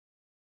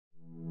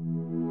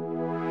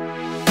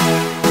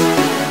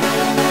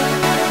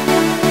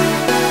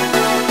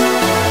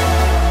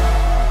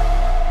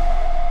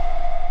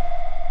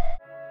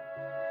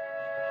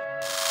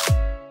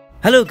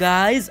Hello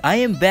guys, I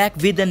am back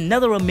with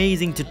another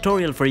amazing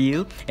tutorial for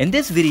you. In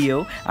this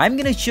video, I'm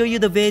gonna show you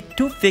the way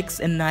to fix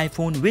an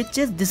iPhone which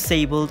is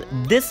disabled.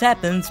 This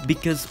happens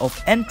because of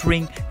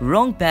entering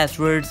wrong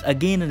passwords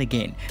again and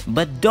again.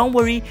 But don't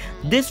worry,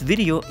 this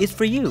video is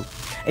for you.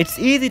 It's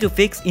easy to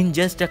fix in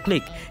just a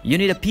click. You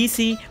need a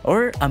PC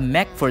or a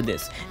Mac for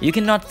this. You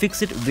cannot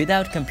fix it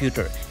without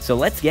computer. So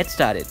let's get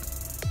started.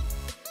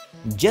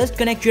 Just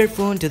connect your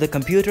phone to the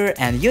computer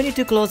and you need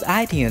to close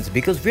iTunes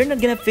because we're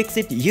not gonna fix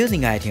it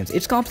using iTunes.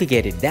 It's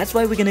complicated. That's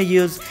why we're gonna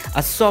use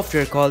a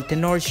software called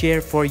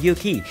Tenorshare for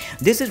UKey.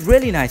 This is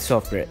really nice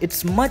software.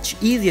 It's much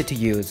easier to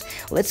use.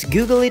 Let's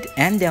Google it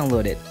and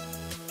download it.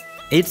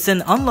 It's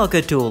an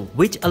unlocker tool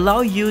which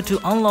allows you to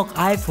unlock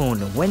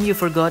iPhone when you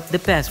forgot the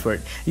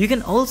password. You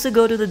can also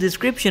go to the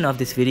description of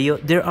this video.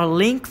 There are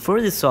links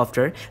for this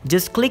software.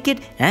 Just click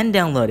it and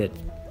download it.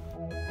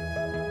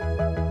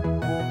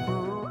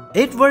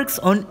 It works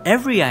on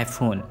every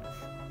iPhone.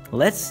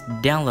 Let's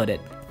download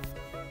it.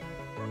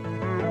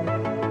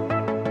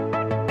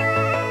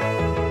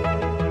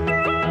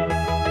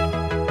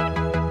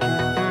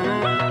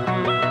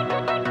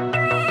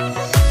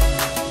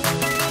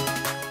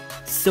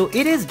 So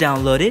it is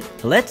downloaded.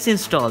 Let's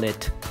install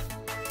it.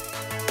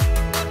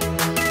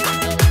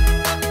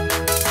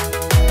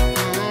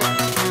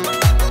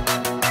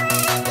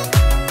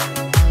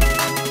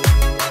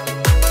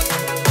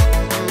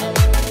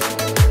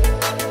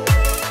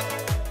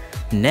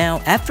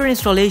 Now after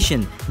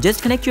installation,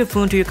 just connect your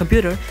phone to your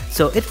computer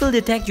so it will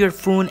detect your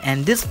phone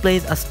and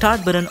displays a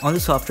start button on the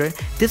software.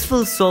 This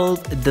will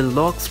solve the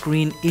lock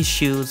screen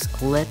issues.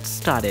 Let's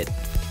start it.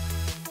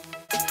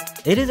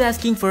 It is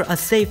asking for a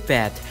save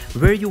path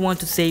where you want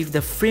to save the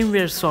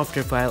firmware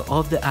software file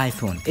of the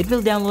iPhone. It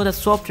will download a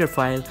software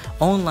file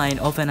online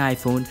of an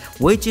iPhone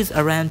which is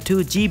around 2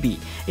 GB.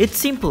 It's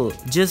simple,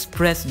 just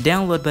press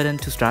download button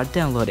to start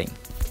downloading.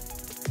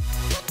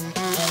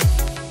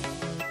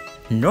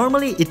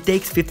 Normally it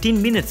takes 15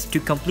 minutes to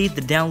complete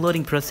the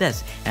downloading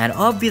process and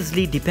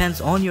obviously depends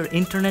on your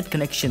internet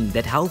connection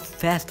that how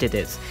fast it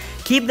is.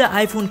 Keep the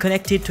iPhone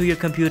connected to your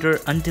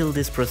computer until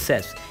this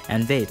process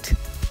and wait.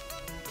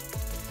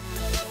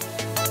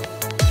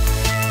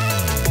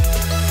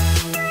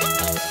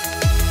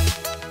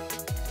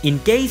 In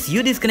case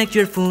you disconnect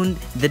your phone,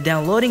 the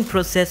downloading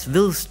process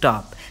will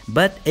stop.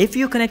 But if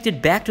you connect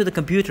it back to the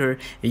computer,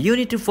 you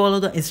need to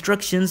follow the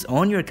instructions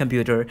on your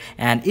computer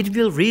and it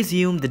will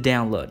resume the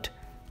download.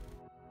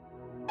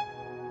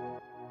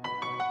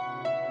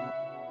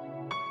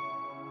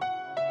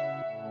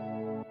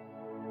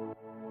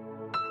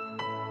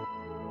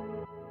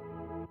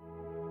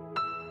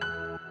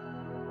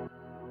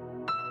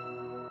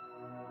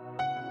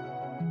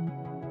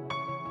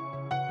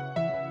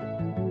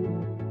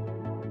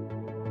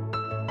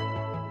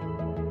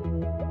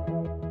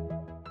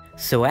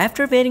 So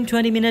after waiting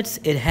 20 minutes,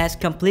 it has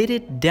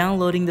completed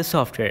downloading the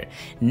software.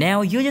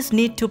 Now you just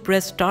need to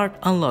press start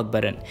unlock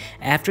button.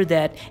 After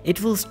that,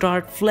 it will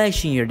start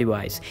flashing your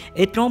device.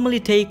 It normally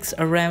takes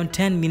around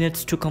 10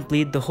 minutes to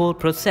complete the whole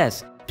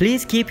process.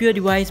 Please keep your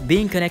device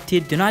being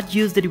connected. Do not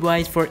use the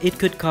device for it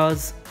could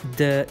cause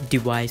the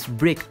device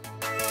brick.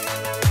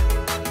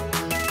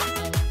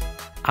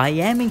 I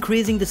am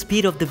increasing the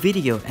speed of the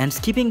video and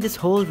skipping this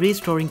whole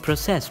restoring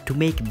process to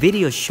make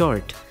video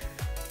short.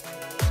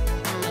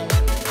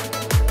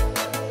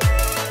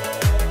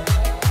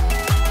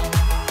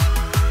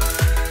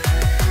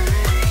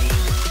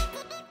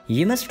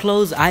 You must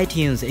close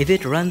iTunes if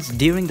it runs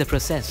during the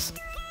process.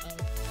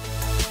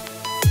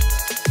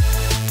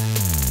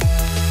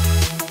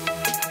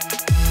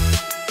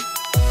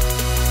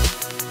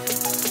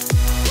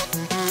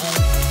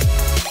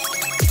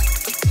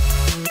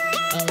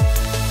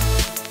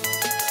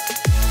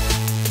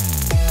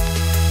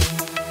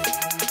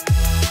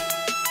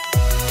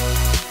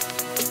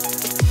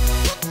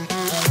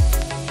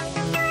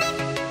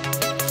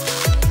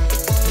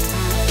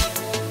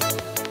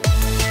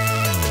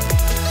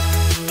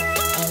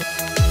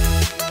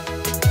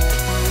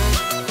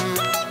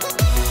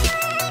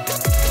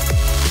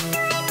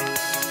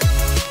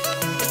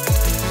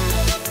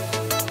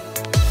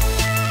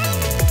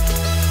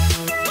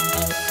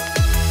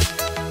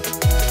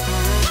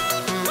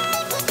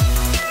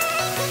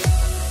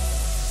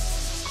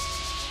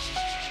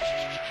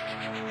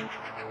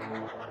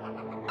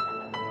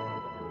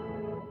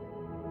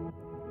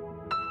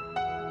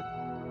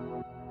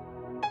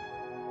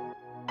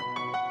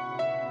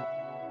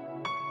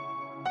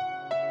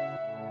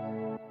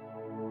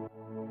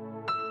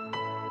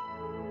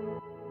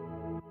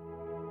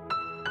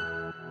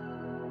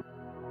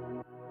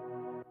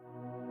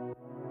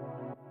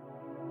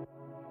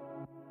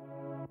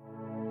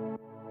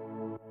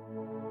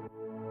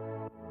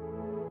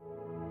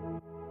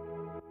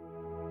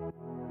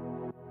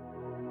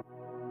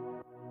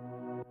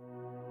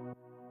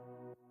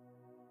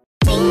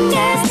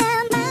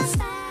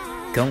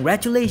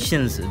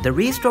 Congratulations, the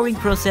restoring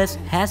process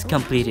has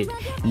completed.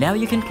 Now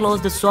you can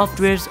close the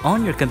softwares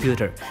on your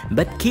computer,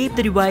 but keep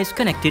the device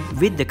connected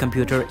with the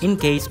computer in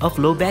case of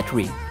low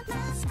battery.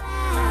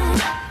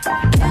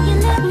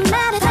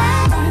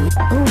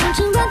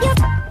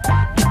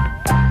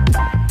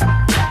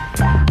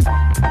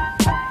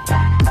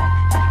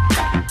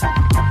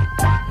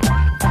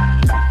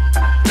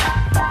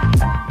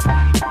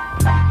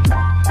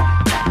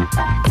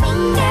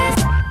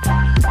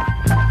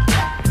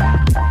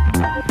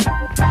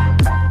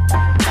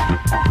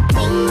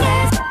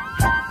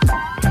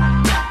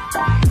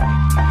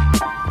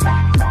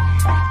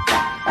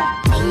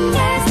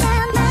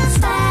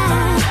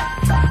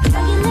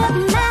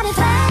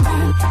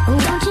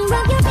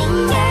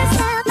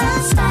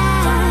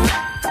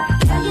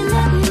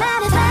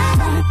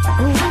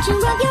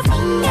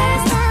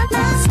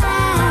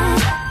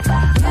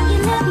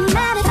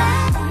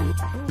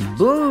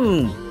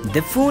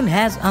 the phone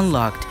has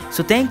unlocked.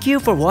 So thank you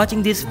for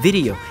watching this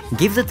video.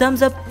 Give the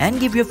thumbs up and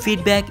give your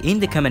feedback in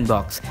the comment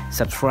box.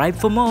 Subscribe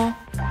for more.